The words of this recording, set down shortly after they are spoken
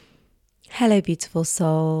Hello, beautiful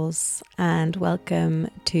souls, and welcome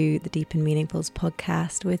to the Deep and Meaningfuls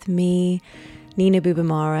podcast with me, Nina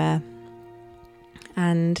Bubamara.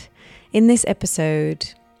 And in this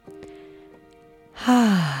episode,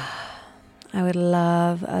 I would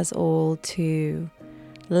love us all to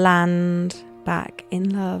land back in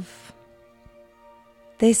love.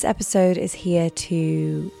 This episode is here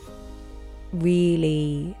to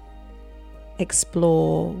really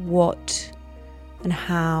explore what and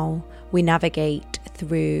how we navigate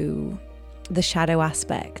through the shadow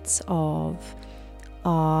aspects of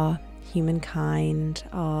our humankind,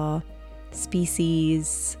 our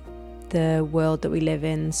species, the world that we live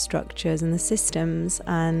in, structures and the systems,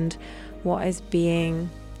 and what is being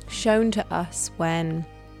shown to us when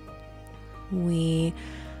we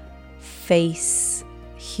face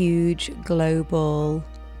huge global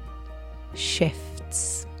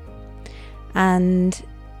shifts. And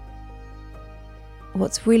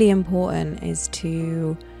what's really important is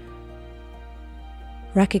to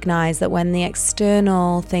recognize that when the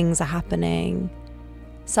external things are happening,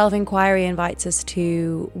 self-inquiry invites us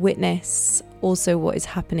to witness also what is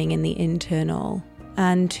happening in the internal,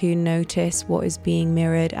 and to notice what is being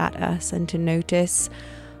mirrored at us, and to notice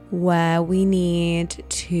where we need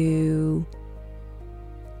to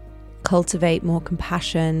cultivate more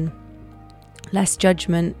compassion, less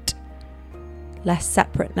judgment, less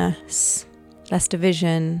separateness, less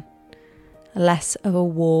division, less of a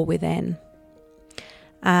war within.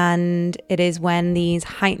 And it is when these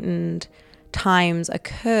heightened times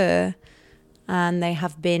occur, and they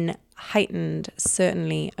have been heightened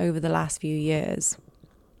certainly over the last few years,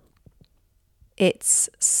 it's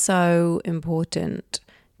so important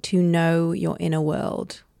to know your inner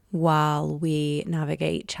world while we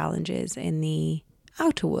navigate challenges in the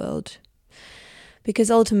outer world. Because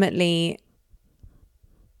ultimately,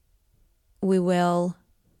 we will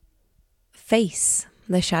face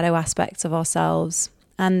the shadow aspects of ourselves,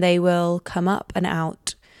 and they will come up and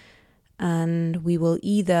out, and we will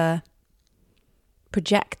either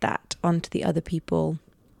project that onto the other people,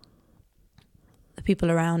 the people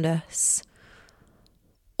around us,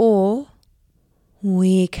 or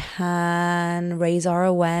we can raise our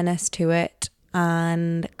awareness to it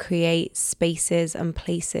and create spaces and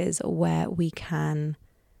places where we can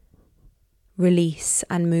release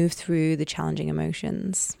and move through the challenging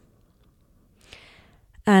emotions.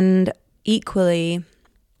 And equally,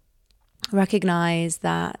 recognize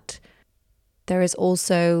that there is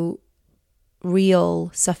also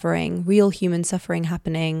real suffering, real human suffering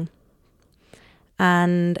happening,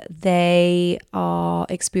 and they are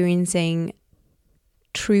experiencing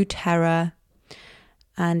true terror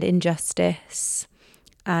and injustice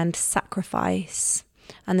and sacrifice.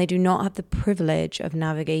 And they do not have the privilege of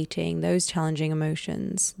navigating those challenging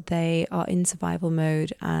emotions. They are in survival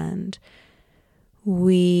mode, and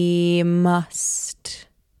we must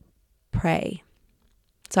pray.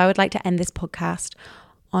 So I would like to end this podcast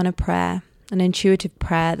on a prayer, an intuitive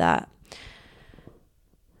prayer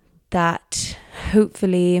that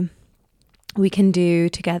hopefully we can do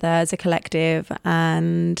together as a collective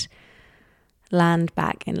and land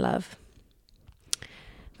back in love.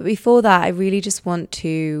 But before that, I really just want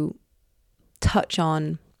to touch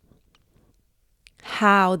on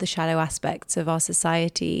how the shadow aspects of our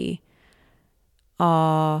society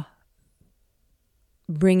are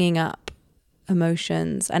bringing up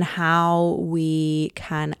emotions, and how we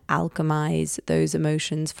can alchemize those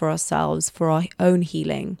emotions for ourselves, for our own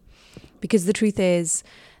healing. Because the truth is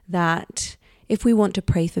that if we want to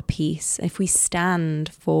pray for peace, if we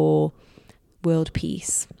stand for world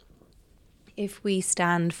peace, if we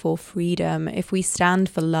stand for freedom, if we stand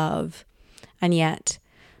for love, and yet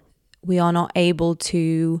we are not able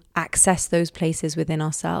to access those places within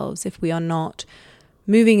ourselves, if we are not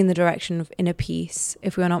moving in the direction of inner peace,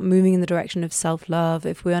 if we are not moving in the direction of self-love,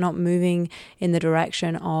 if we are not moving in the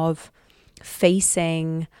direction of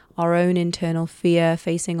facing our own internal fear,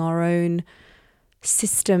 facing our own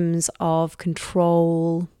systems of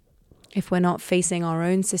control, if we're not facing our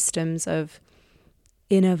own systems of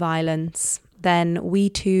inner violence, then we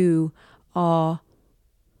too are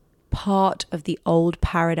part of the old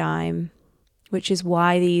paradigm, which is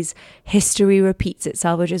why these history repeats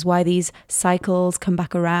itself, which is why these cycles come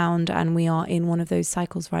back around, and we are in one of those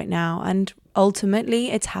cycles right now. And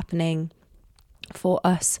ultimately, it's happening for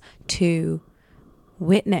us to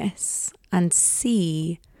witness and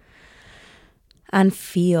see and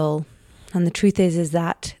feel. And the truth is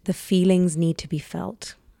that the feelings need to be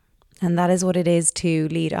felt. And that is what it is to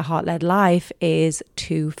lead a heart-led life, is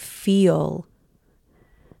to feel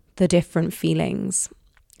the different feelings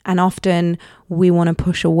And often we want to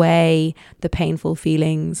push away the painful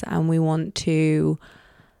feelings and we want to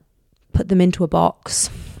put them into a box,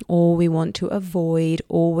 or we want to avoid,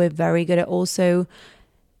 or we're very good at also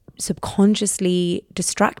subconsciously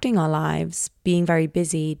distracting our lives, being very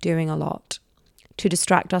busy, doing a lot to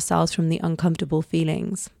distract ourselves from the uncomfortable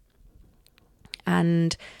feelings.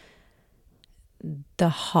 And the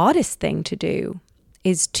hardest thing to do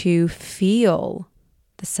is to feel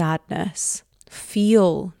the sadness,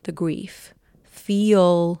 feel the grief,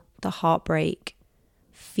 feel the heartbreak,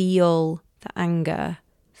 feel the anger,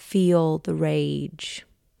 feel the rage,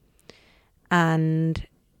 and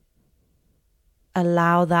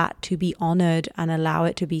allow that to be honored and allow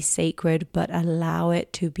it to be sacred, but allow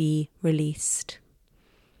it to be released.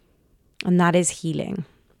 And that is healing.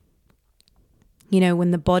 You know,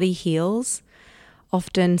 when the body heals,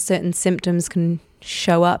 often certain symptoms can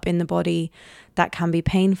show up in the body that can be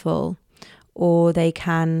painful, or they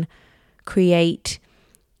can create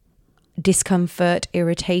discomfort,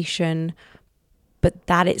 irritation, but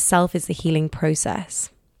that itself is the healing process.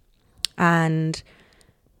 And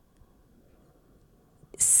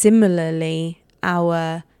similarly,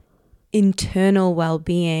 our internal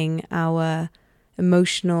well-being, our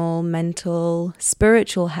emotional, mental,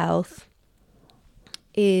 spiritual health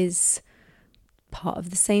is part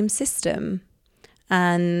of the same system.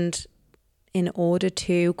 And in order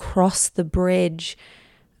to cross the bridge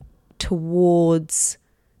towards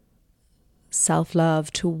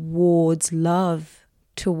self-love, towards love,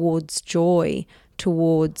 towards joy,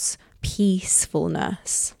 towards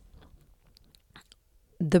peacefulness,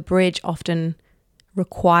 the bridge often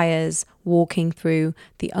requires walking through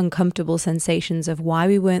the uncomfortable sensations of why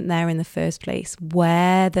we weren't there in the first place,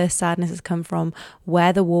 where the sadness has come from,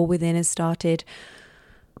 where the war within has started,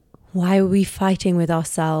 why are we fighting with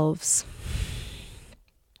ourselves,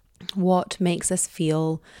 what makes us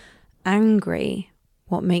feel angry,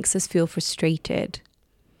 what makes us feel frustrated,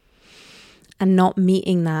 and not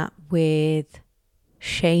meeting that with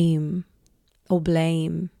shame or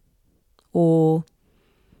blame or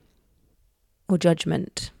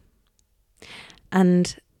judgment.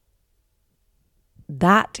 And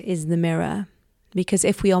that is the mirror, because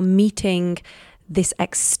if we are meeting this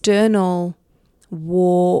external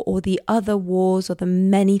war or the other wars or the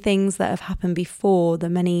many things that have happened before, the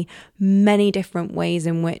many, many different ways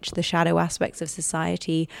in which the shadow aspects of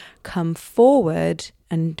society come forward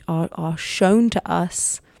and are shown to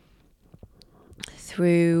us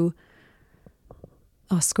through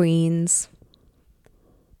our screens,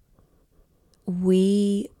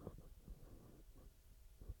 we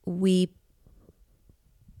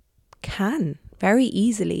can very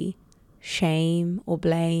easily shame or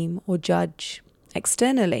blame or judge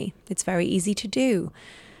externally. It's very easy to do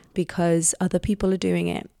because other people are doing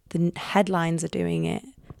it. The headlines are doing it.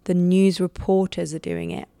 The news reporters are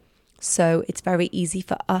doing it. So it's very easy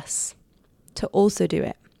for us to also do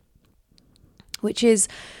it, which is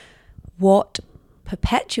what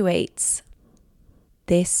perpetuates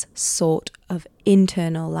this sort of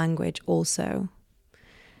internal language also.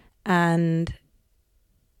 And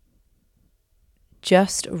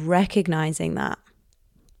just recognizing that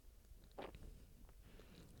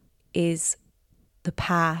is the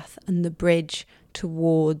path and the bridge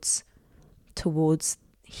towards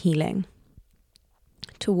healing,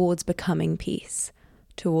 towards becoming peace,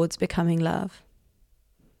 towards becoming love.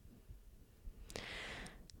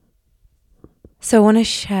 So I want to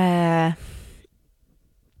share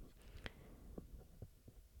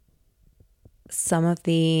some of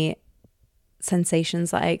the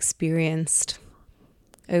sensations that I experienced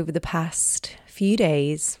over the past few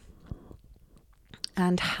days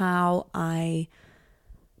and how I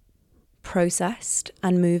processed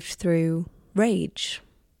and moved through rage.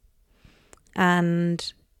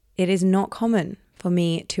 And it is not common for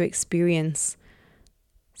me to experience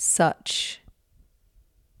such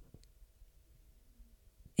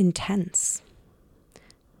intense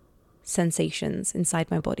sensations inside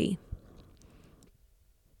my body.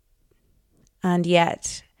 And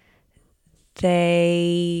yet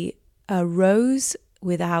they arose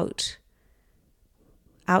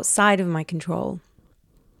outside of my control.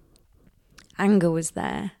 Anger was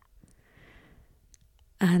there.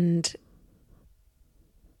 And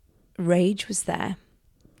rage was there.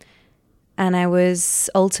 And I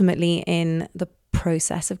was ultimately in the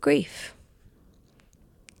process of grief.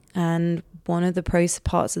 And one of the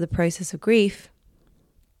parts of the process of grief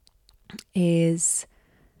is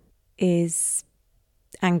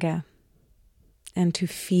anger, and to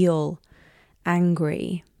feel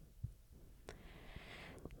angry.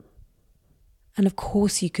 And of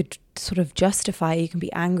course, you could sort of justify, you can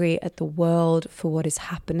be angry at the world for what is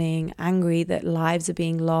happening, angry that lives are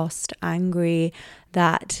being lost, angry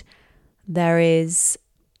that there is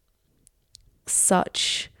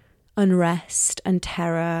such unrest and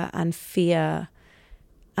terror and fear.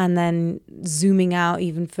 And then zooming out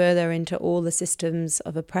even further into all the systems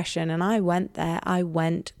of oppression. And I went there.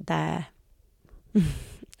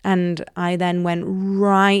 And I then went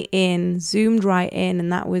right in, zoomed right in,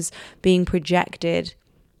 and that was being projected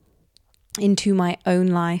into my own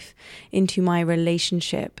life, into my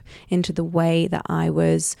relationship, into the way that I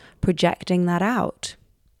was projecting that out.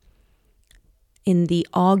 In the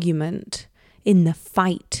argument, in the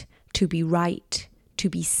fight to be right, to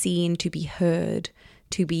be seen, to be heard,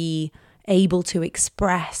 to be able to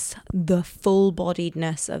express the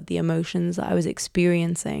full-bodiedness of the emotions that I was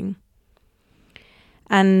experiencing.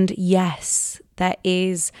 And yes, there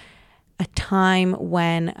is a time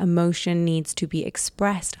when emotion needs to be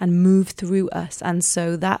expressed and move through us. And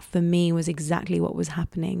so that for me was exactly what was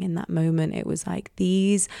happening in that moment. It was like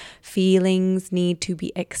these feelings need to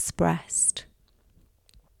be expressed.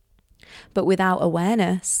 But without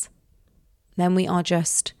awareness, then we are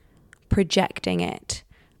just projecting it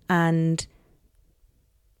and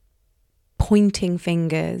pointing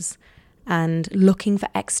fingers and looking for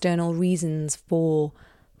external reasons for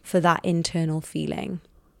that internal feeling.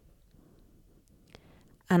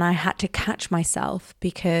 And I had to catch myself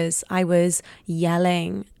because I was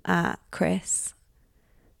yelling at Chris,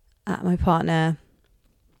 at my partner,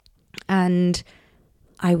 and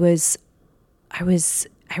I was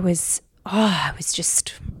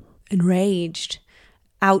just enraged,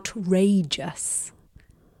 outrageous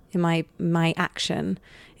in my action,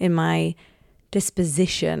 in my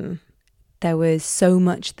disposition. There was so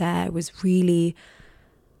much there. I was really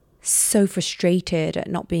so frustrated at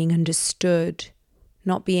not being understood,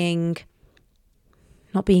 not being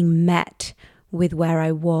met with where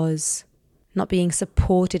I was, not being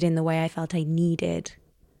supported in the way I felt I needed.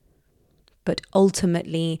 But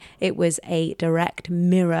ultimately, it was a direct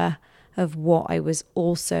mirror of what I was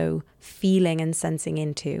also feeling and sensing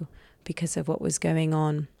into because of what was going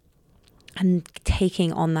on and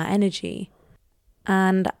taking on that energy.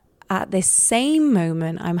 And at this same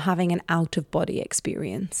moment, I'm having an out-of-body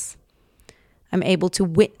experience. I'm able to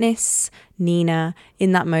witness Nina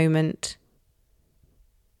in that moment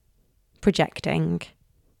projecting,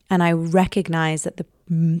 and I recognize that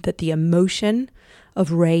the emotion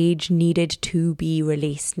of rage needed to be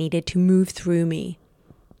released, needed to move through me.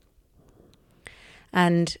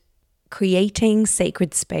 And creating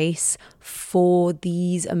sacred space for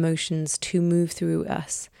these emotions to move through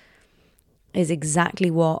us is exactly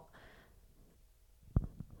what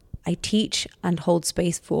I teach and hold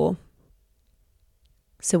space for.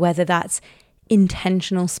 So whether that's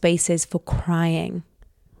intentional spaces for crying,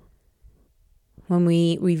 when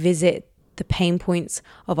we revisit the pain points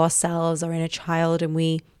of ourselves or inner child and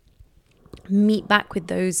we meet back with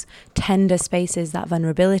those tender spaces, that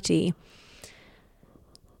vulnerability,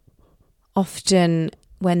 often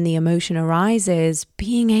when the emotion arises,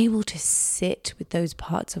 being able to sit with those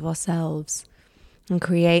parts of ourselves and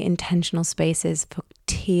create intentional spaces for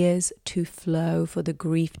tears to flow, for the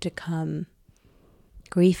grief to come.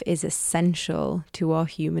 Grief is essential to our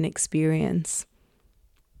human experience.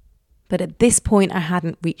 But at this point, I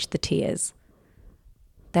hadn't reached the tears.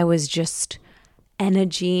 There was just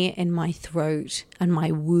energy in my throat and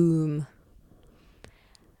my womb.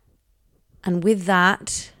 And with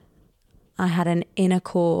that, I had an inner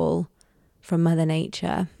call from Mother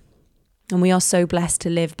Nature. And we are so blessed to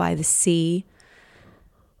live by the sea.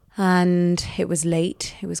 And it was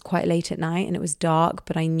late. It was quite late at night and it was dark,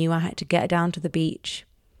 but I knew I had to get down to the beach.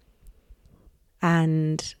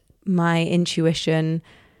 And my intuition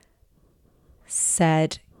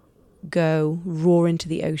said, go, roar into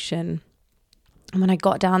the ocean. And when I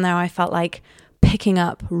got down there, I felt like picking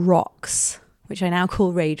up rocks, which I now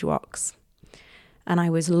call rage rocks. And I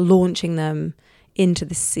was launching them into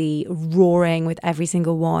the sea, roaring with every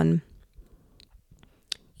single one.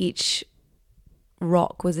 Each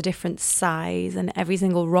rock was a different size, and every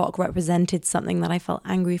single rock represented something that I felt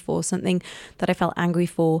angry for, something that I felt angry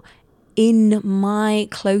for in my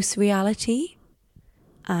close reality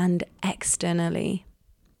and externally.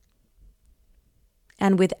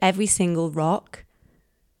 And with every single rock,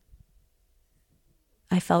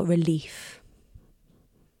 I felt relief.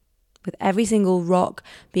 With every single rock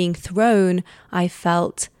being thrown, I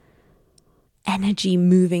felt energy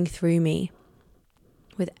moving through me.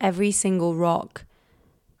 With every single rock,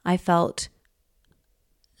 I felt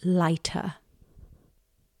lighter.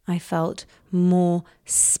 I felt more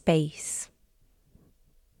space.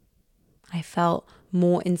 I felt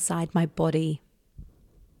more inside my body.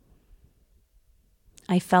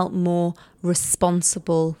 I felt more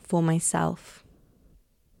responsible for myself.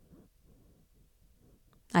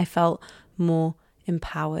 I felt more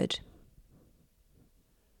empowered.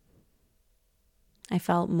 I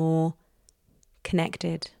felt more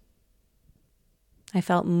connected. I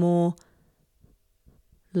felt more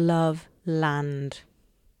love land.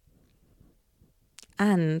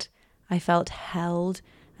 And I felt held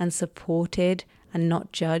and supported and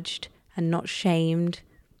not judged and not shamed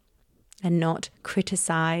and not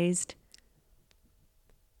criticized.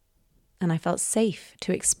 And I felt safe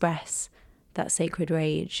to express that sacred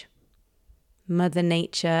rage. Mother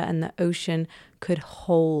Nature and the ocean could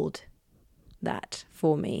hold that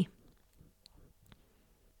for me.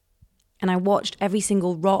 And I watched every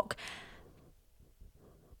single rock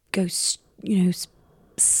go,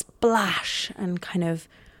 splash and kind of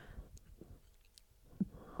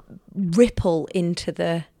ripple into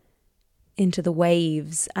the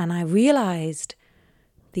waves. And I realized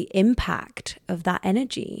the impact of that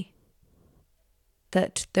energy,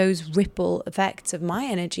 that those ripple effects of my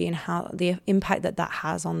energy and how the impact that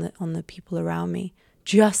has on the people around me,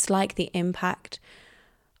 just like the impact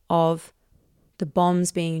of the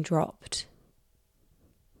bombs being dropped,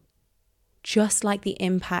 just like the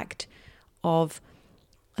impact of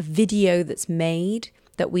a video that's made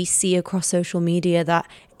that we see across social media that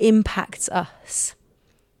impacts us.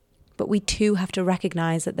 But we too have to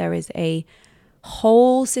recognize that there is a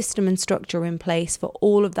whole system and structure in place for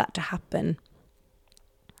all of that to happen.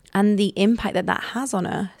 And the impact that has on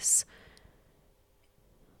us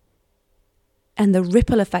and the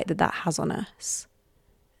ripple effect that has on us.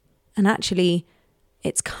 And actually,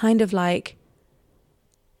 it's kind of like,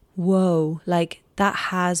 whoa, like that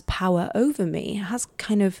has power over me. It has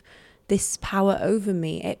kind of this power over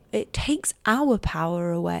me. It takes our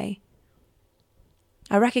power away.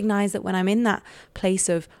 I recognize that when I'm in that place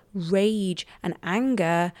of rage and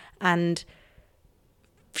anger and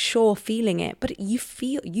sure feeling it, but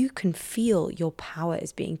you can feel your power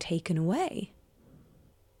is being taken away.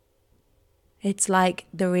 It's like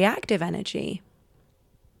the reactive energy.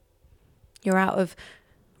 You're out of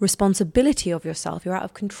responsibility of yourself. You're out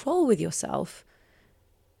of control with yourself.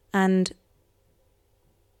 And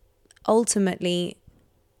ultimately,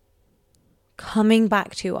 coming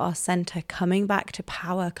back to our center, coming back to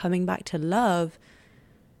power, coming back to love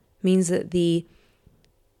means that the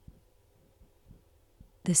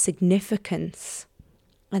significance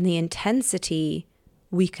and the intensity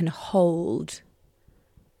we can hold,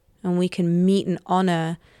 and we can meet and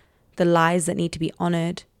honor the lives that need to be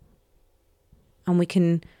honored, and we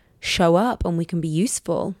can show up and we can be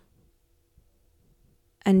useful.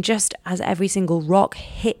 And just as every single rock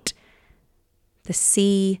hit the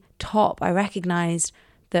sea top, I recognized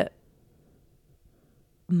that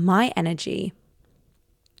my energy,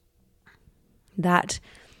 that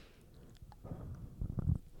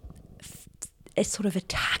it's sort of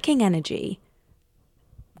attacking energy,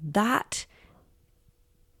 that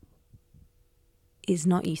is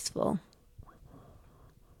not useful.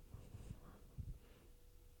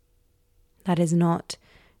 That is not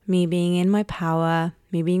me being in my power,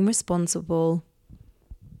 me being responsible,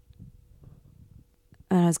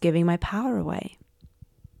 and I was giving my power away.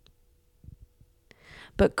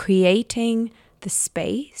 But creating the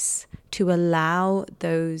space to allow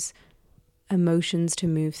those emotions to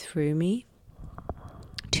move through me,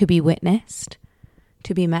 to be witnessed,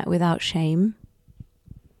 to be met without shame,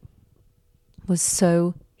 was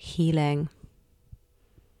so healing,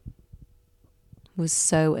 was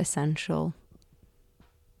so essential.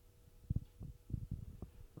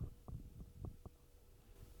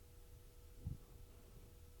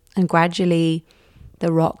 And gradually,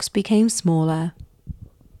 the rocks became smaller.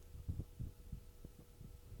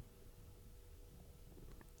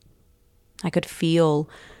 I could feel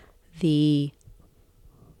the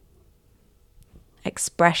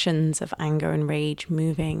expressions of anger and rage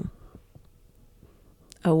moving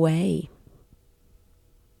away.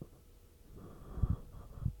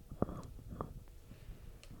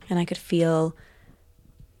 And I could feel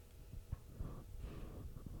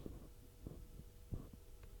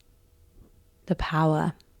the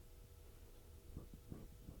power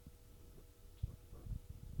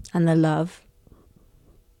and the love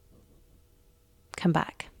come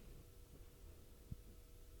back.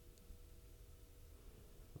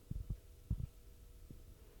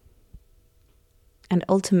 And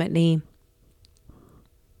ultimately,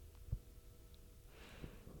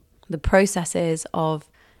 the processes of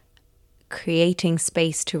creating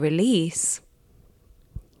space to release,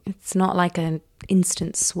 it's not like an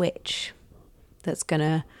instant switch that's going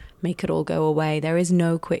to make it all go away. There is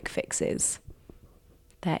no quick fixes.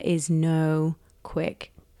 There is no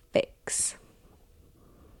quick fix.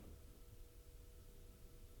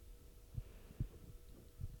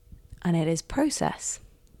 And it is process.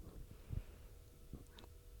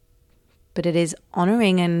 But it is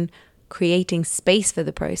honoring and creating space for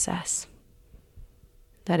the process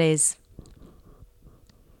that is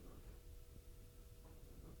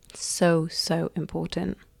so, so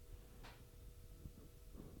important.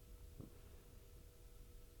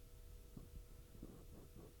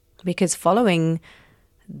 Because following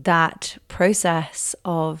that process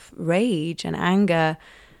of rage and anger,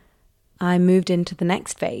 I moved into the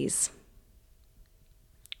next phase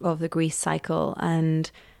of the grief cycle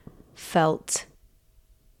and felt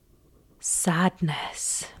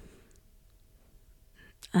sadness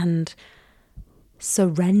and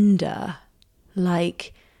surrender,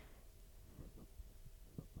 like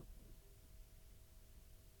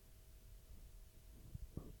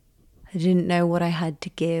I didn't know what I had to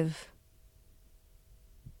give.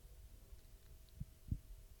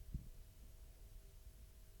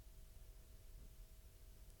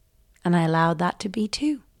 And I allowed that to be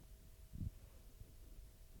too.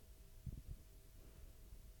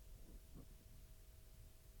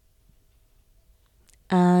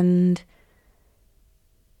 And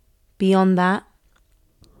beyond that,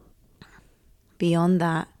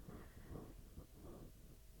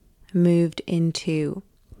 moved into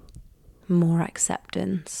more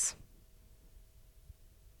acceptance.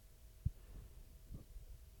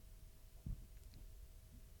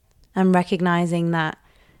 And recognizing that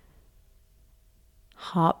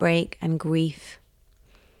heartbreak and grief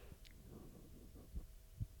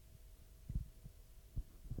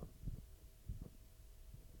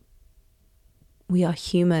we are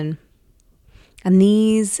human. And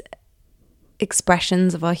these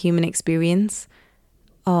expressions of our human experience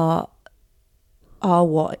are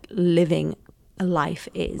what living a life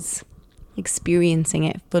is. Experiencing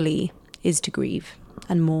it fully is to grieve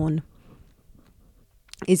and mourn,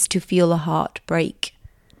 is to feel a heart break,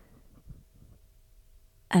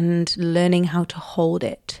 and learning how to hold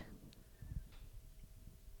it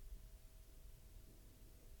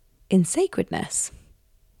in sacredness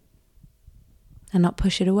and not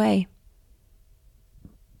push it away.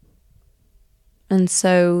 And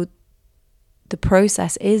so the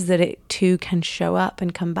process is that it too can show up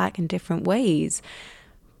and come back in different ways.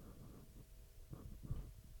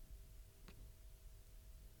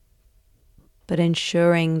 But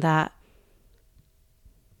ensuring that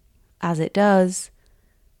as it does,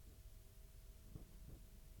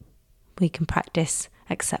 we can practice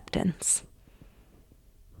acceptance.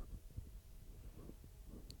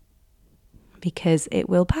 Because it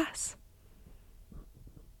will pass.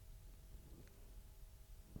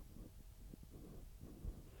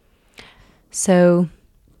 So,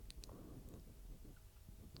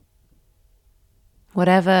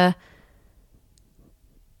 whatever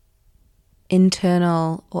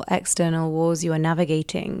internal or external wars you are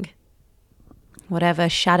navigating, whatever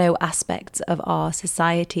shadow aspects of our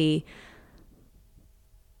society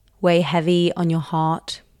weigh heavy on your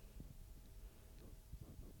heart,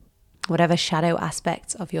 whatever shadow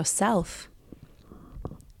aspects of yourself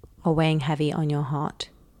are weighing heavy on your heart,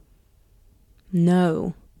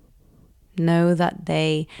 know that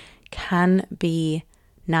they can be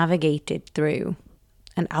navigated through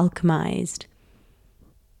and alchemized.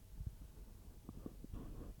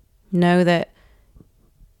 Know that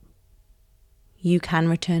you can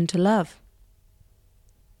return to love.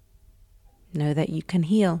 Know that you can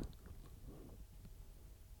heal.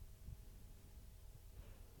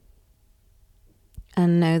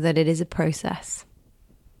 And know that it is a process.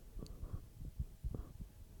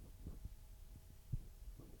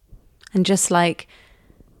 And just like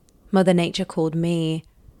Mother Nature called me,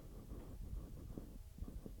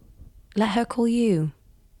 let her call you.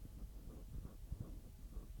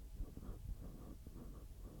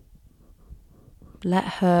 Let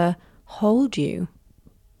her hold you.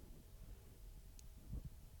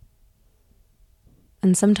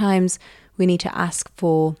 And sometimes we need to ask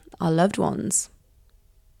for our loved ones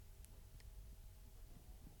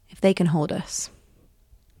if they can hold us.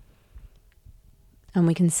 And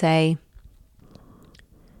we can say,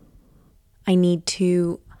 I need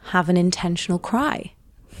to have an intentional cry,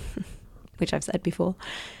 which I've said before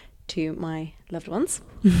to my loved ones.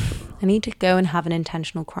 I need to go and have an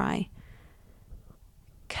intentional cry.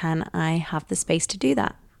 Can I have the space to do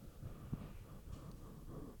that?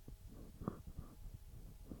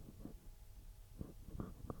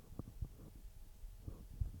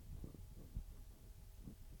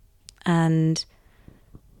 And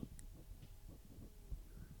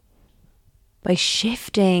by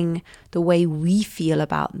shifting the way we feel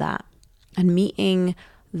about that and meeting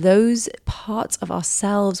those parts of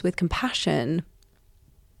ourselves with compassion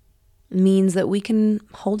means that we can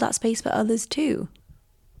hold that space for others too.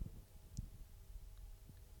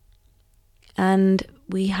 And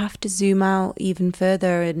we have to zoom out even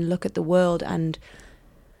further and look at the world and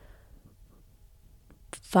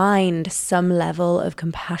find some level of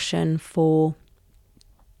compassion for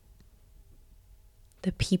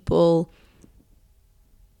the people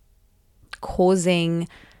causing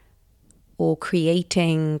or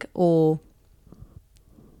creating or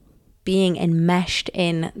being enmeshed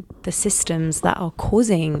in the systems that are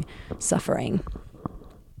causing suffering.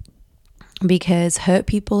 Because hurt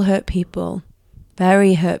people,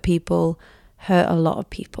 very hurt people hurt a lot of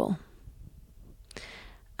people.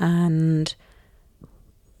 And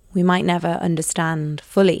we might never understand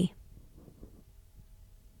fully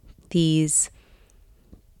these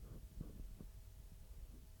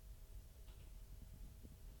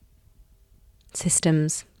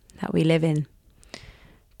systems that we live in.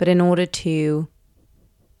 But in order to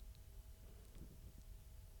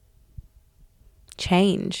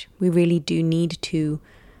change, we really do need to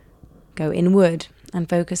go inward and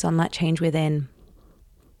focus on that change within.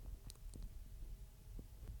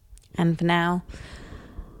 And for now,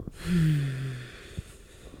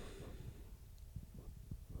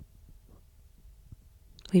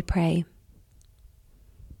 we pray.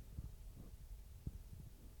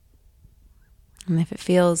 And if it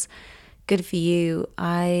feels good for you,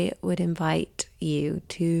 I would invite you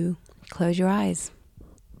to close your eyes.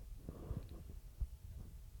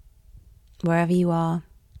 Wherever you are,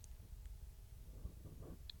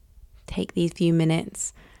 take these few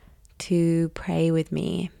minutes to pray with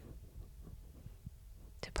me,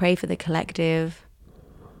 to pray for the collective,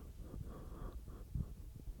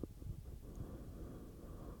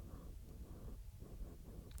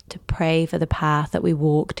 to pray for the path that we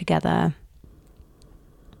walk together,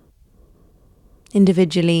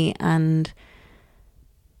 individually and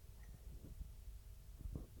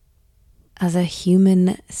as a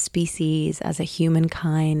human species, as a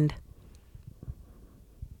humankind.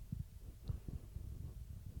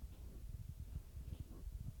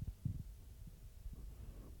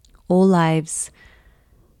 All lives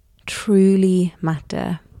truly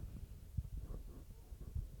matter.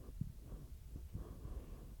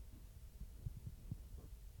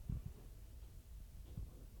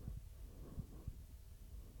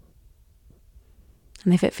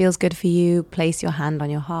 And if it feels good for you, place your hand on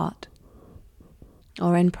your heart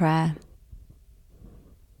or in prayer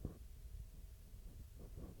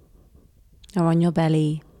or on your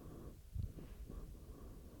belly.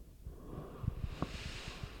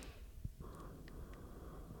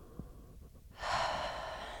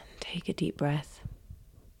 Take a deep breath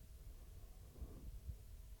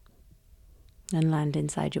and land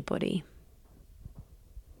inside your body.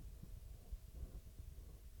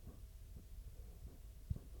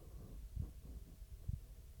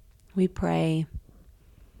 We pray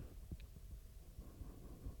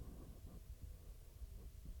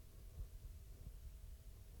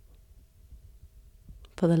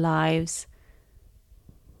for the lives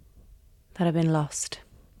that have been lost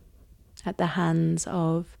at the hands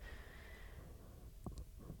of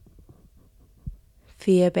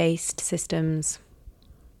fear-based systems,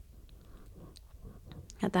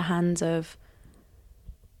 at the hands of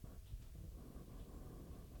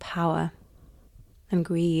power and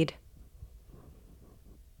greed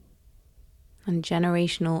and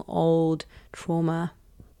generational old trauma.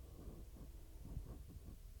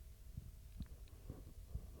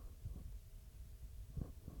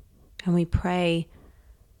 And we pray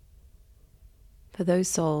for those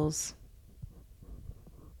souls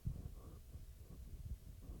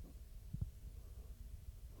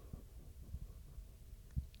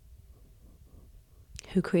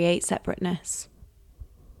who create separateness,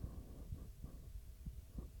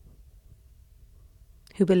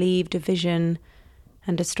 who believe division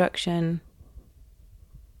and destruction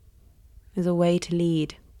is a way to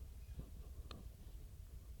lead.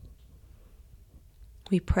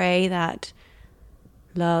 We pray that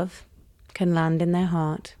love can land in their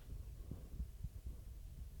heart.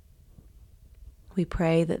 We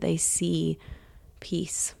pray that they see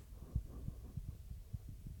peace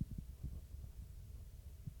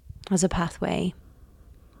as a pathway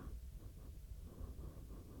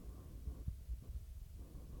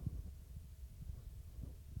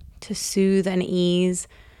to soothe and ease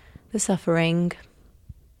the suffering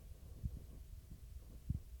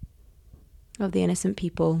of the innocent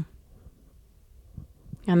people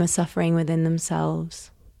and the suffering within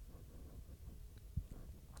themselves.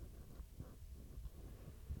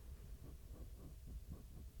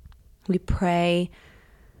 We pray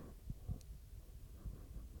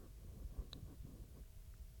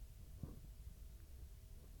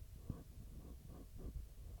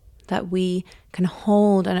that we can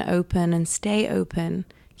hold and open and stay open,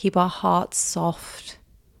 keep our hearts soft,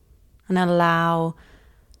 and allow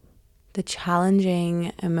the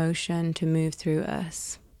challenging emotion to move through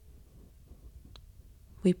us.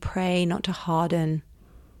 We pray not to harden,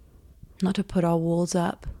 not to put our walls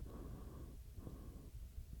up.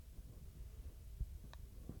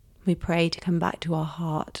 We pray to come back to our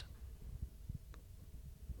heart.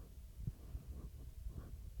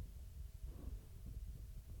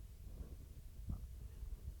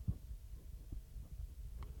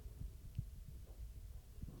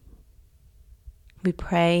 We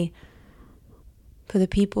pray for the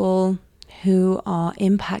people who are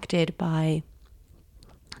impacted by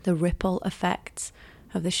the ripple effects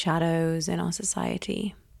of the shadows in our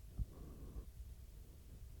society.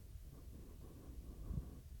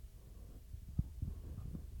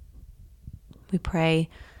 We pray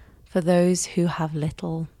for those who have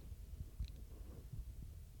little.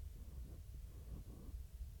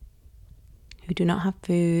 Who do not have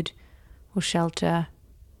food or shelter.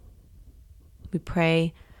 We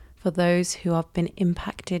pray for those who have been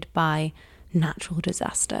impacted by natural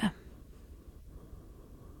disaster.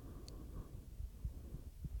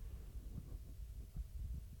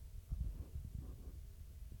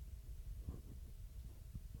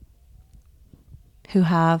 Who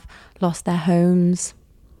have lost their homes.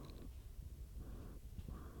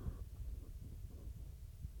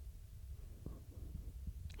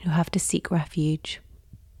 Who have to seek refuge.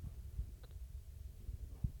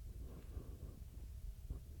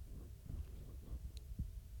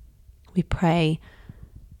 We pray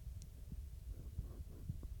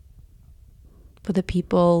for the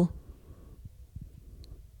people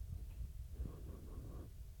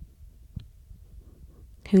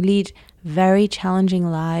who lead very challenging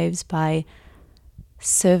lives by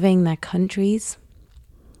serving their countries.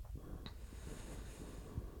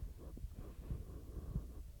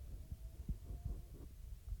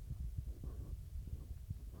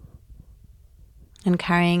 And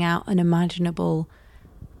carrying out unimaginable,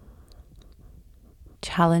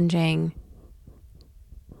 challenging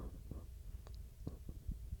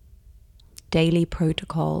daily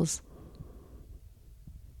protocols,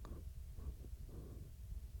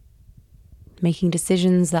 making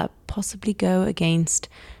decisions that possibly go against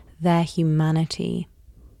their humanity,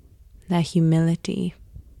 their humility,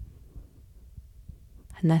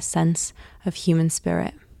 and their sense of human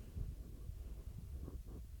spirit.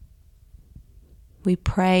 We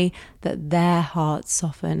pray that their hearts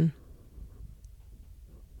soften.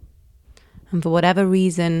 And for whatever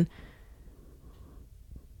reason,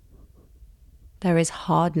 there is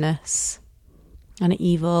hardness and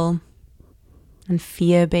evil and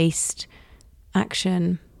fear-based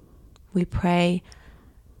action. We pray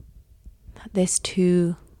that this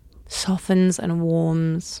too softens and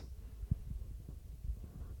warms.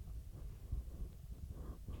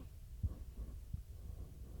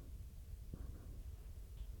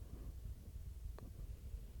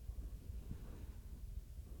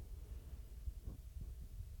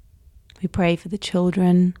 We pray for the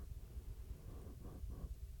children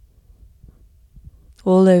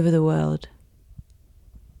all over the world.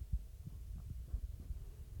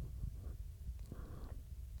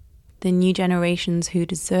 The new generations who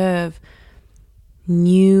deserve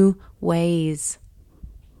new ways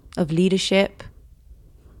of leadership,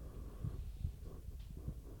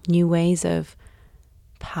 new ways of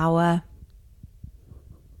power,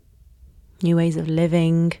 new ways of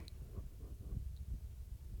living,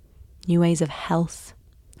 new ways of health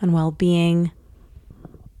and well-being.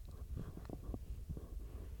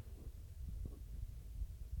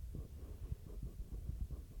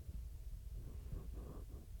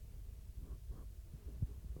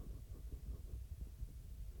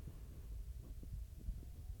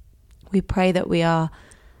 We pray that we are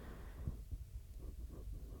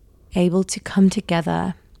able to come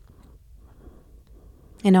together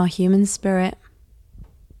in our human spirit,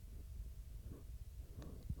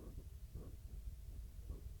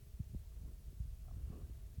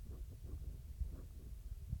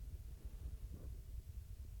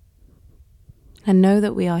 and know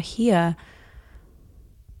that we are here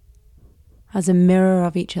as a mirror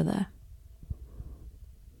of each other,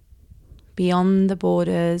 beyond the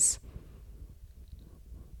borders,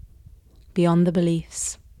 beyond the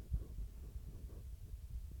beliefs,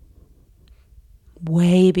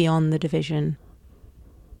 way beyond the division.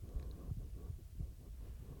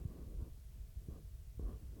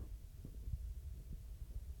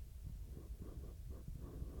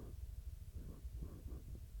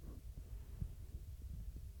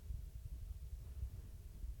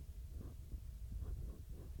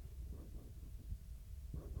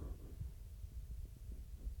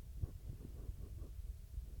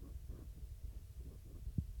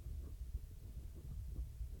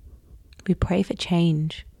 We pray for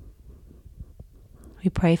change. We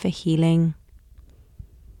pray for healing,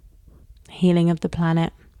 healing of the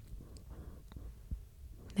planet,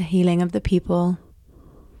 the healing of the people.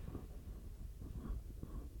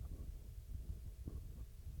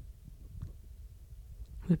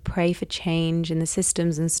 We pray for change in the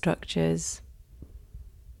systems and structures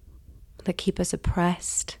that keep us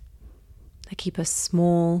oppressed, that keep us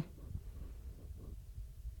small,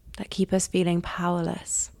 that keep us feeling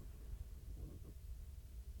powerless.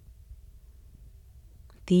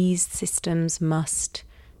 These systems must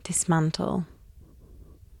dismantle.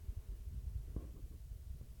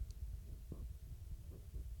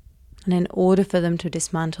 And in order for them to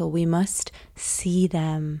dismantle, we must see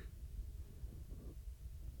them.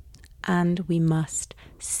 And we must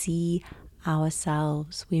see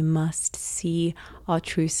ourselves. We must see our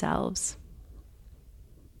true selves.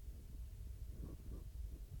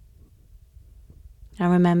 And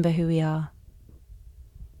remember who we are.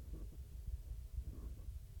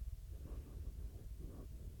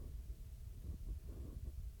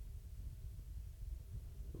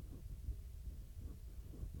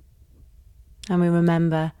 And we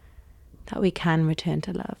remember that we can return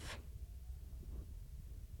to love.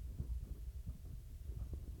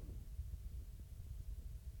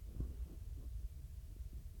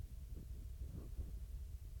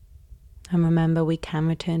 And remember, we can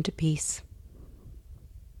return to peace.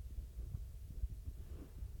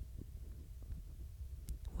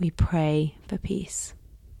 We pray for peace.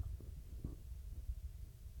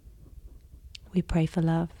 We pray for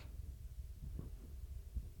love.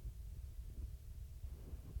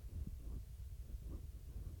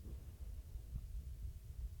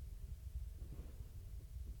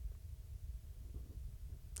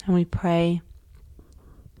 And we pray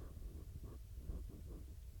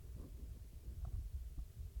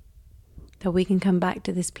that we can come back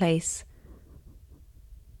to this place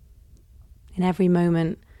in every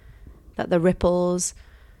moment, that the ripples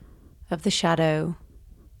of the shadow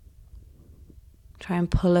try and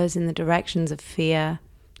pull us in the directions of fear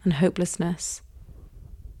and hopelessness,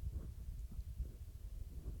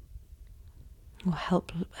 or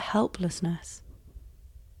helplessness.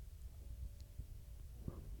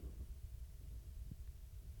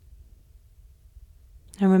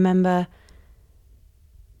 And remember,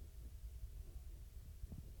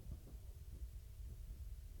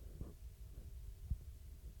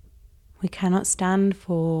 we cannot stand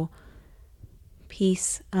for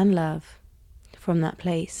peace and love from that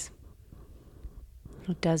place.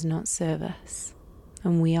 It does not serve us,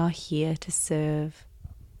 and we are here to serve.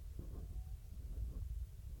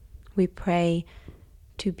 We pray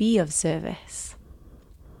to be of service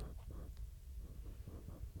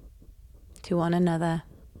to one another,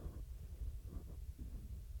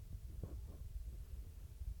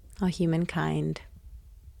 our humankind,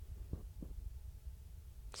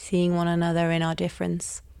 seeing one another in our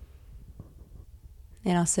difference,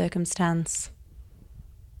 in our circumstance.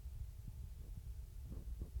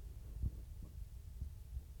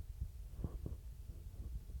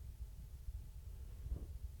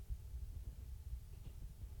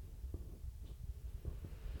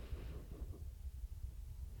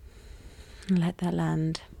 And let that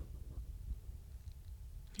land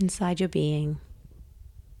inside your being.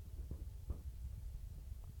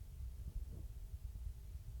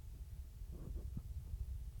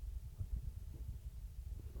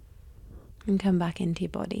 And come back into your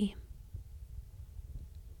body.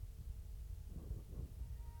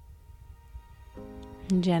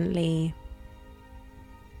 And gently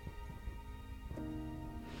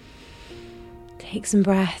take some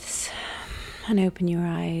breaths and open your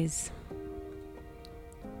eyes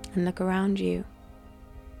and look around you.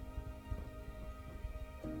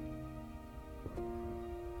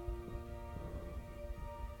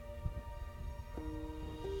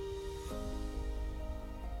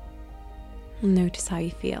 And notice how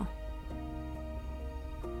you feel.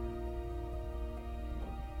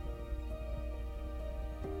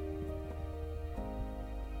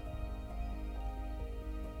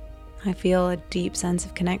 I feel a deep sense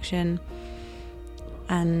of connection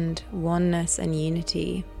and oneness and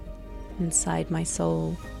unity inside my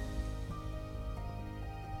soul.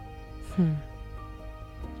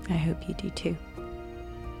 I hope you do too.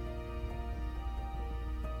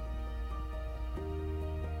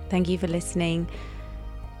 Thank you for listening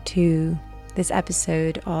to this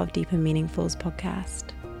episode of Deep and Meaningful's podcast.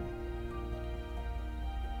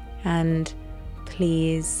 And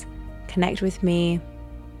please connect with me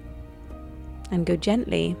and go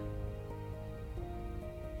gently.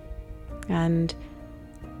 And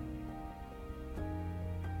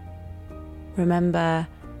remember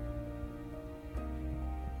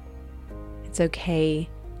It's okay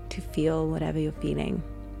to feel whatever you're feeling.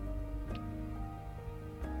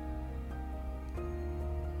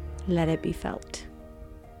 Let it be felt.